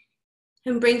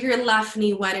 And bring your left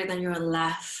knee wider than your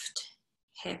left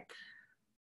hip.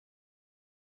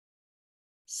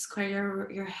 Square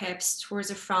your hips towards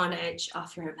the front edge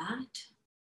of your mat.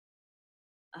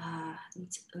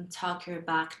 And tuck your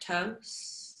back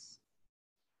toes.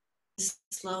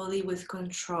 Slowly with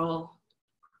control.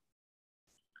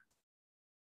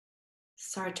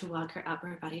 Start to walk your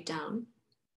upper body down.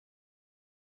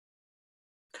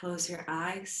 Close your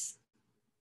eyes.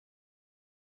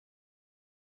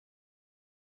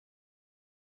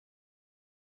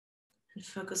 And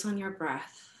focus on your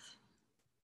breath.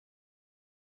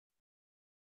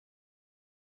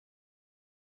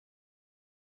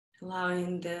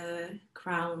 Allowing the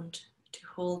ground to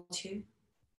hold you.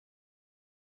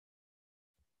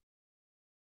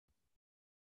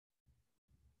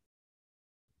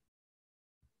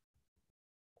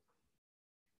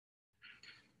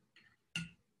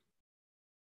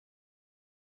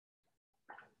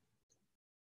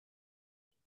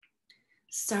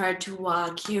 Start to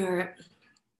walk your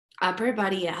upper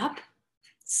body up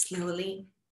slowly.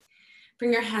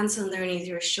 Bring your hands underneath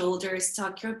your shoulders,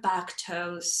 tuck your back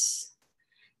toes.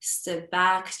 Step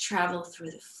back, travel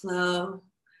through the flow.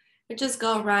 Or just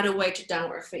go right away to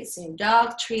downward facing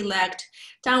dog, three-legged,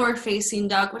 downward facing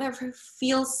dog, whatever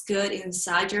feels good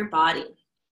inside your body.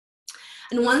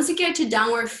 And once you get to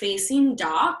downward facing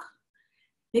dog,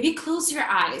 maybe close your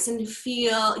eyes and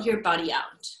feel your body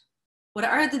out. What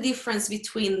are the difference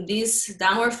between this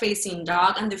downward facing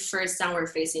dog and the first downward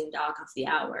facing dog of the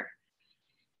hour?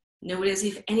 Notice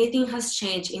if anything has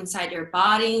changed inside your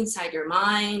body, inside your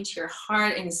mind, your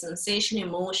heart, any sensation,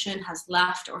 emotion has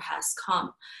left or has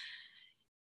come.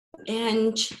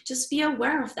 And just be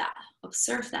aware of that,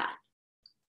 observe that.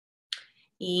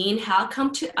 Inhale,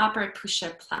 come to upward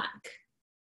push-up plank.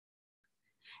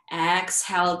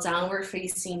 Exhale, downward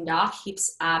facing dog,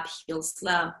 hips up, heels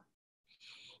low.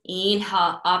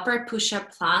 Inhale, upward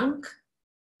push-up plank.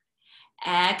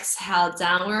 Exhale,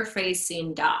 downward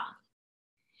facing dog.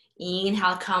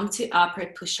 Inhale, come to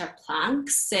upward push-up plank.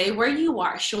 Stay where you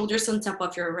are, shoulders on top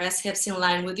of your wrist, hips in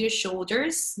line with your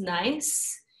shoulders.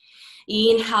 Nice.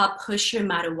 Inhale, push your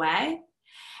mat away.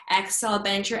 Exhale,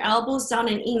 bend your elbows down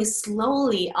and in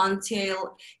slowly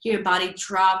until your body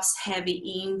drops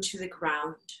heavy into the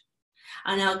ground.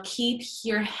 And now keep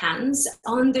your hands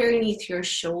underneath your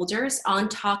shoulders,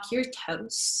 untuck your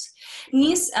toes.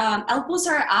 Knees, elbows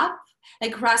are up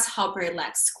like grasshopper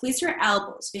legs. Squeeze your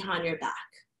elbows behind your back.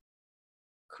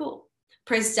 Cool.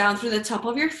 Press down through the top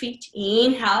of your feet.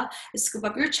 Inhale, scoop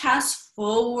up your chest,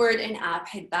 forward and up.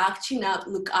 Head back, chin up,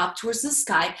 look up towards the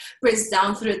sky. Press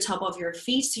down through the top of your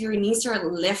feet so your knees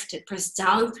are lifted. Press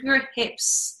down through your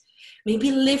hips. Maybe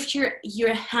lift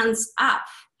your hands up.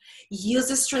 Use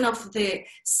the strength of the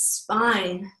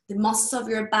spine, the muscles of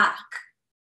your back.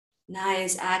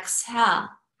 Nice. Exhale.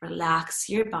 Relax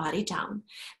your body down.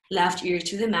 Left ear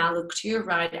to the mat. Look to your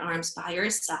right, arms by your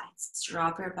sides.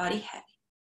 Drop your body heavy.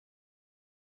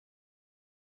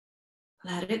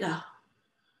 Let it go.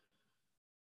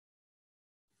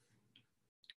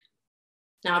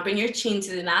 Now bring your chin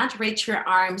to the mat. Reach your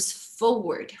arms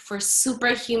forward for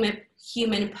superhuman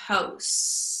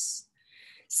pose.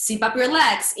 Zip up your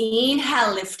legs.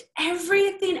 Inhale, lift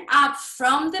everything up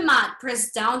from the mat.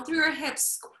 Press down through your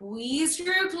hips. Squeeze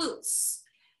your glutes.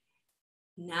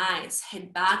 Nice.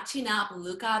 Head back, chin up,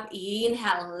 look up.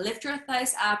 Inhale, lift your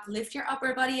thighs up, lift your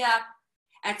upper body up.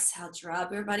 Exhale,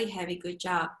 drop your body heavy. Good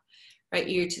job. Right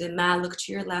ear to the mat. Look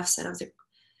to your left side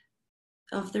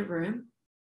of the room.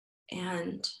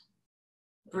 And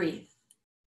breathe.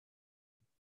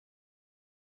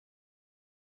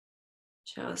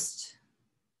 Just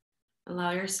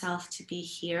Allow yourself to be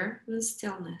here in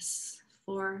stillness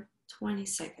for 20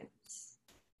 seconds.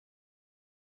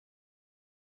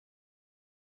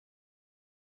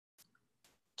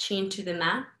 Chin to the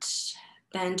mat.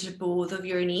 Bend both of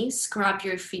your knees. Grab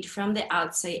your feet from the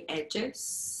outside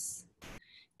edges.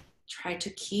 Try to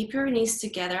keep your knees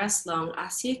together as long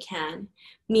as you can.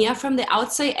 Mia from the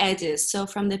outside edges, so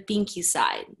from the pinky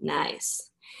side. Nice.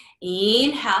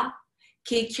 Inhale.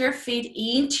 Kick your feet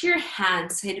into your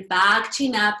hands. Head back,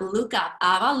 chin up, look up.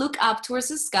 Ava, look up towards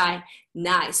the sky.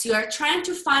 Nice. You are trying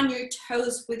to find your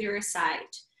toes with your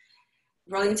side.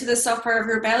 Roll into the soft part of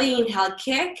your belly. Inhale,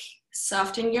 kick.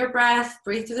 Soften your breath.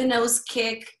 Breathe through the nose.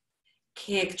 Kick.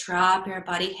 Kick. Drop your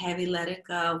body heavy. Let it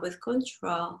go with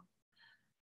control.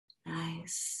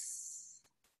 Nice.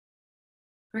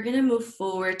 We're going to move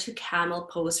forward to camel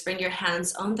pose. Bring your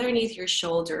hands underneath your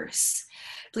shoulders.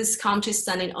 Please come to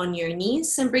standing on your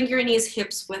knees and bring your knees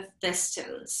hips width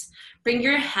distance. Bring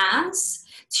your hands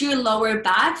to your lower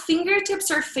back. Fingertips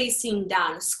are facing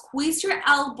down. Squeeze your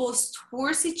elbows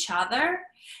towards each other.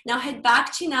 Now head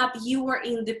back, chin up. You are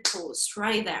in the pose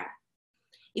right there.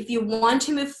 If you want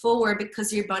to move forward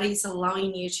because your body is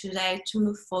allowing you today to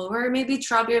move forward, maybe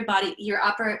drop your body, your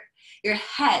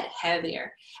head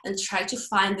heavier and try to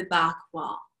find the back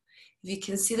wall. If you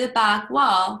can see the back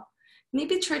wall,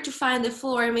 maybe try to find the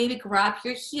floor, maybe grab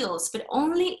your heels, but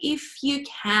only if you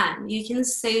can. You can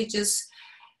say just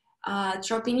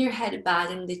dropping your head back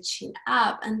and the chin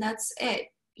up, and that's it.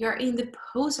 You're in the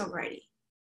pose already.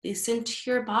 Listen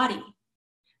to your body.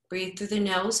 Breathe through the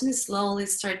nose and slowly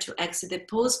start to exit the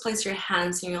pose. Place your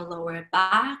hands in your lower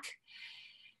back.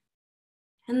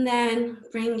 And then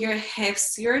bring your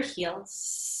hips to your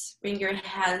heels. Bring your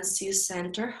hands to your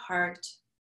center heart.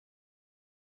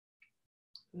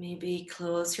 Maybe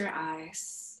close your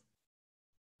eyes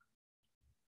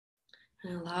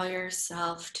and allow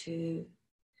yourself to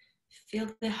feel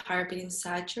the heartbeat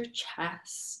inside your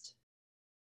chest.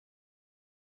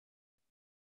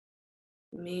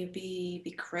 Maybe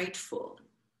be grateful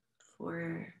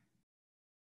for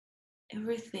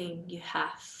everything you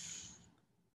have,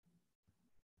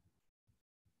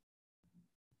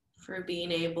 for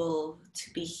being able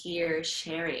to be here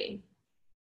sharing.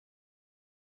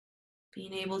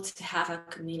 Being able to have a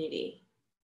community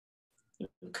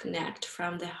and connect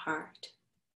from the heart.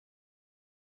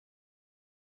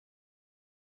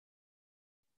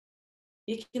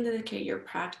 You can dedicate your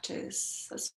practice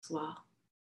as well.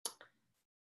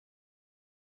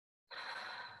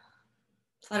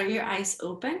 Flutter your eyes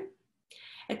open.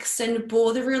 Extend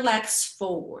both of your legs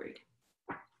forward.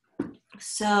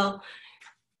 So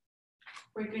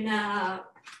we're gonna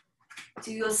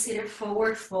do a seated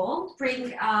forward fold.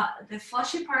 Bring the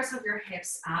fleshy parts of your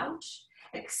hips out.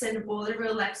 Extend both of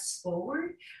your legs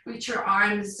forward. Reach your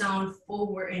arms down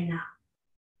forward and up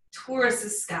towards the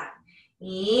sky.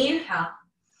 Inhale.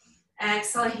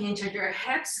 Exhale, hinge at your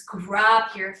hips.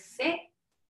 Grab your feet.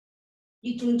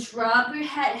 You can drop your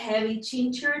head heavy,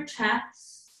 chin to your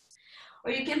chest.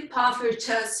 Or you can puff your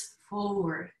chest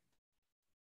forward.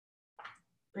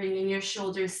 Bringing your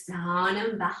shoulders down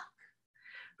and back.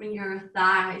 Bring your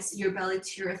thighs, your belly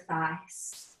to your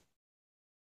thighs.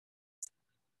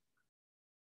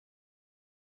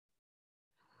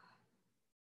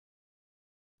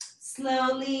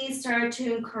 Slowly start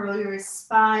to uncurl your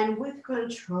spine with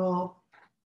control.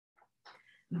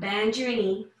 Bend your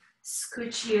knee,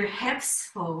 scooch your hips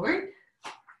forward.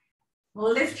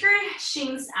 Lift your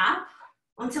shins up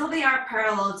until they are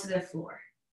parallel to the floor.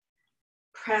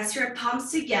 Press your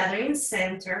palms together in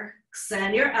center.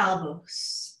 Extend your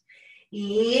elbows.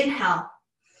 Inhale.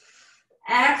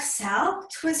 Exhale.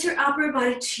 Twist your upper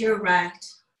body to your right.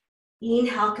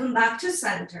 Inhale. Come back to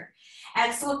center.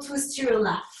 Exhale. Twist to your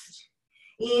left.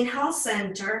 Inhale.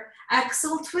 Center.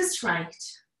 Exhale. Twist right.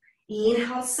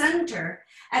 Inhale. Center.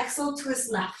 Exhale.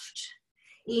 Twist left.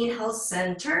 Inhale.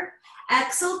 Center.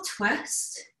 Exhale.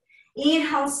 Twist.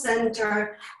 Inhale.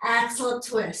 Center. Exhale.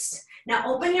 Twist.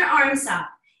 Now open your arms up.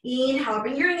 Inhale,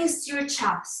 bring your knees to your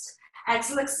chest.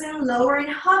 Exhale, extend, lower and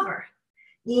hover.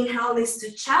 Inhale, knees to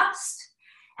chest.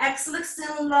 Exhale,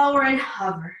 extend, lower and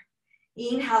hover.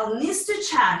 Inhale, knees to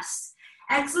chest.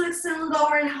 Exhale, extend,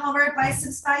 lower and hover.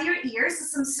 Biceps by your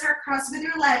ears. Some circle cross with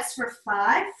your legs for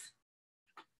 5,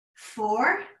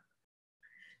 4,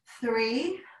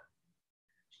 3,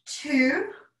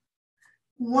 2,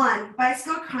 1.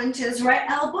 Bicycle crunches. Right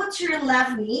elbow to your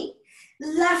left knee.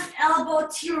 Left elbow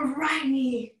to your right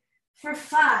knee for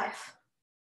 5,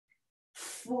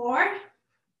 4,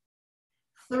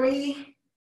 3,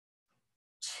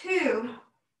 2,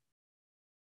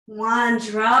 1.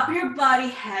 Drop your body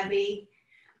heavy.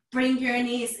 Bring your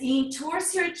knees in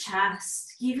towards your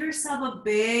chest. Give yourself a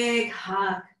big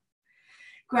hug.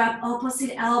 Grab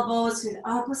opposite elbows with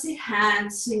opposite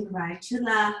hands. Swing right to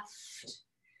left,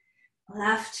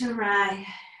 left to right.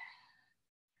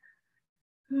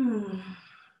 And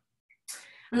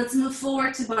let's move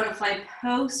forward to butterfly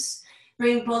pose.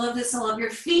 Bring both of the soles of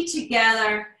your feet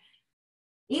together.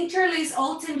 Interlace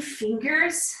all 10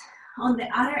 fingers on the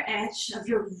outer edge of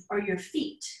your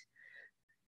feet.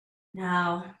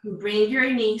 Now, bring your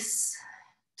knees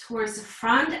towards the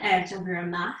front edge of your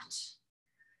mat.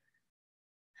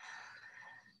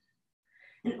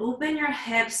 And open your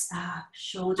hips up,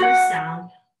 shoulders down.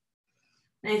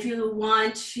 And if you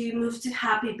want to move to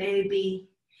happy baby,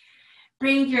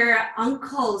 bring your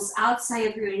ankles outside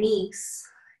of your knees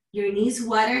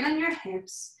wider than your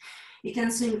hips. You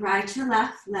can swing right to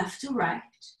left, left to right.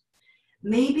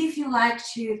 Maybe if you like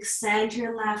to extend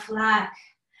your left leg,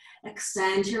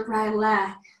 extend your right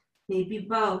leg, maybe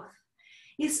both.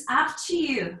 It's up to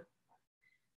you,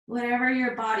 whatever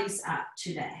your body's up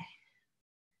today.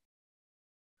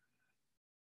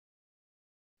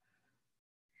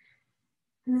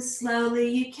 And slowly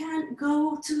you can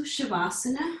go to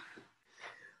Shavasana,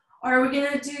 or we're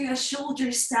gonna do a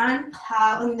shoulder stand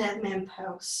plow in that man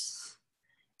pose.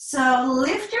 So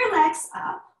lift your legs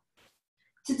up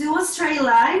to do a straight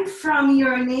line from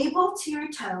your navel to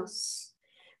your toes.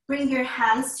 Bring your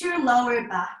hands to your lower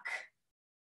back.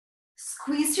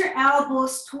 Squeeze your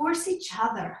elbows towards each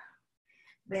other.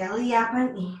 Belly up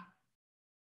and in.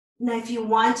 Now if you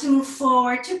want to move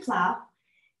forward to plow,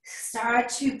 start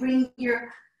to bring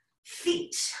your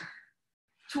feet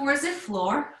towards the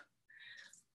floor,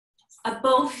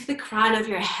 above the crown of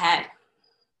your head.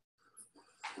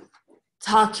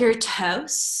 Tuck your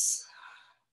toes.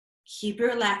 Keep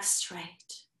your legs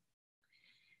straight.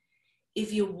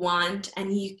 If you want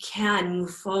and you can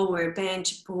move forward,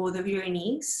 bend both of your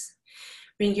knees.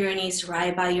 Bring your knees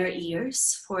right by your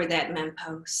ears for that man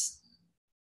pose.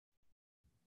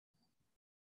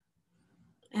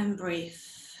 And breathe.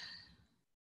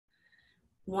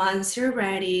 Once you're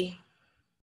ready,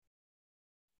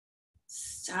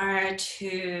 start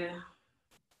to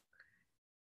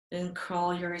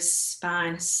uncurl your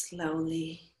spine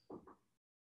slowly.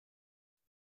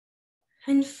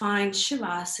 And find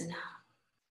Shavasana.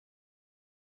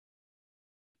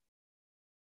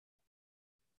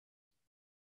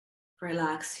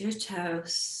 Relax your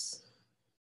toes.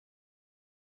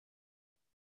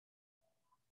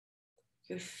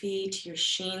 Your feet, your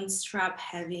shins drop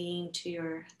heavy into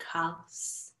your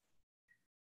calves.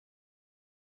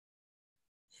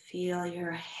 Feel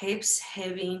your hips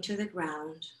heavy into the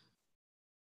ground.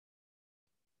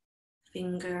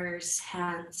 Fingers,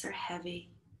 hands are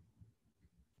heavy.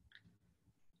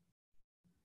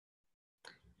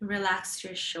 Relax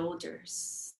your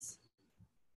shoulders,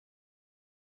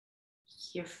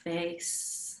 your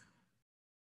face,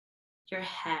 your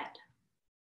head.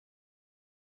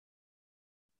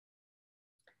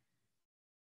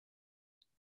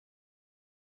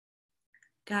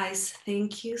 Guys,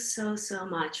 thank you so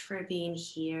much for being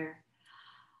here.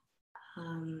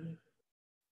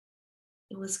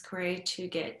 It was great to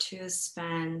get to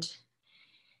spend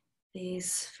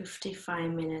these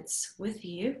 55 minutes with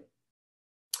you.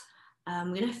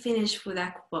 I'm gonna finish with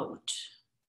a quote.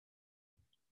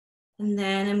 And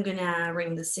then I'm gonna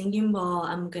ring the singing bowl.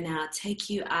 I'm gonna take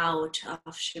you out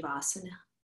of Shavasana.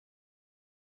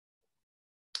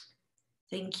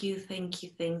 Thank you, thank you,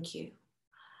 thank you.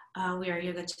 We are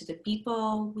Yoga to the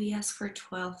People. We ask for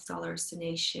 $12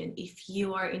 donation. If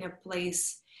you are in a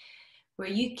place where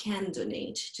you can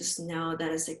donate, just know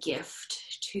that is a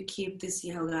gift to keep this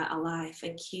yoga alive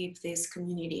and keep this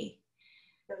community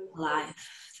alive.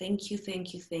 Thank you,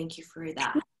 thank you, thank you for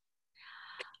that.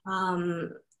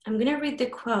 I'm gonna read the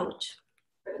quote.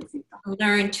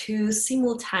 Learn to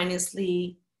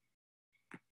simultaneously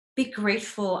be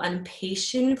grateful and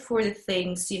patient for the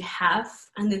things you have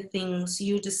and the things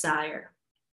you desire.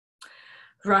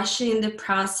 Rushing the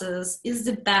process is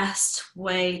the best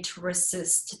way to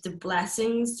resist the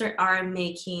blessings that are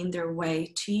making their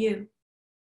way to you.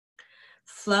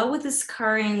 Flow with this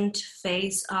current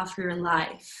phase of your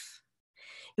life.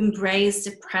 Embrace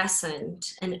the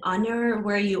present and honor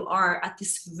where you are at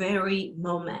this very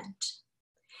moment.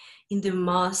 In the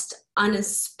most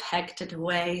unexpected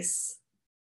ways,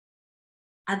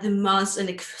 at the most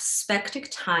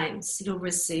unexpected times, you'll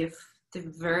receive the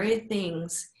very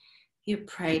things you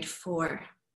prayed for.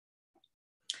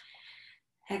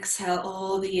 Exhale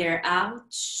all the air out.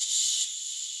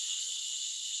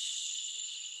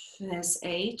 This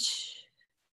H.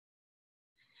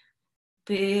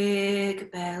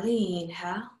 Big belly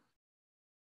inhale.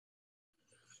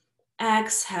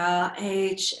 Exhale,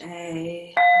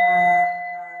 H-A.